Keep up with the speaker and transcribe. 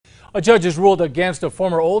A judge has ruled against a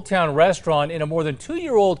former Old Town restaurant in a more than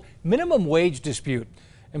 2-year-old minimum wage dispute.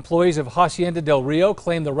 Employees of Hacienda Del Rio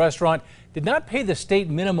claim the restaurant did not pay the state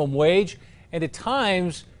minimum wage and at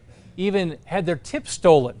times even had their tips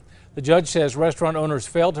stolen. The judge says restaurant owners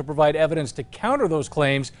failed to provide evidence to counter those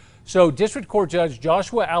claims, so District Court Judge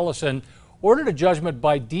Joshua Allison ordered a judgment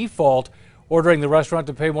by default, ordering the restaurant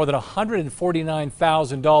to pay more than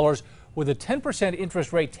 $149,000 with a 10%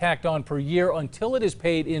 interest rate tacked on per year until it is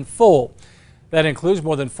paid in full. That includes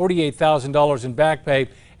more than $48,000 in back pay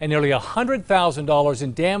and nearly $100,000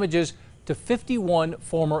 in damages to 51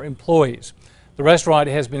 former employees. The restaurant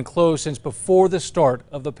has been closed since before the start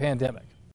of the pandemic.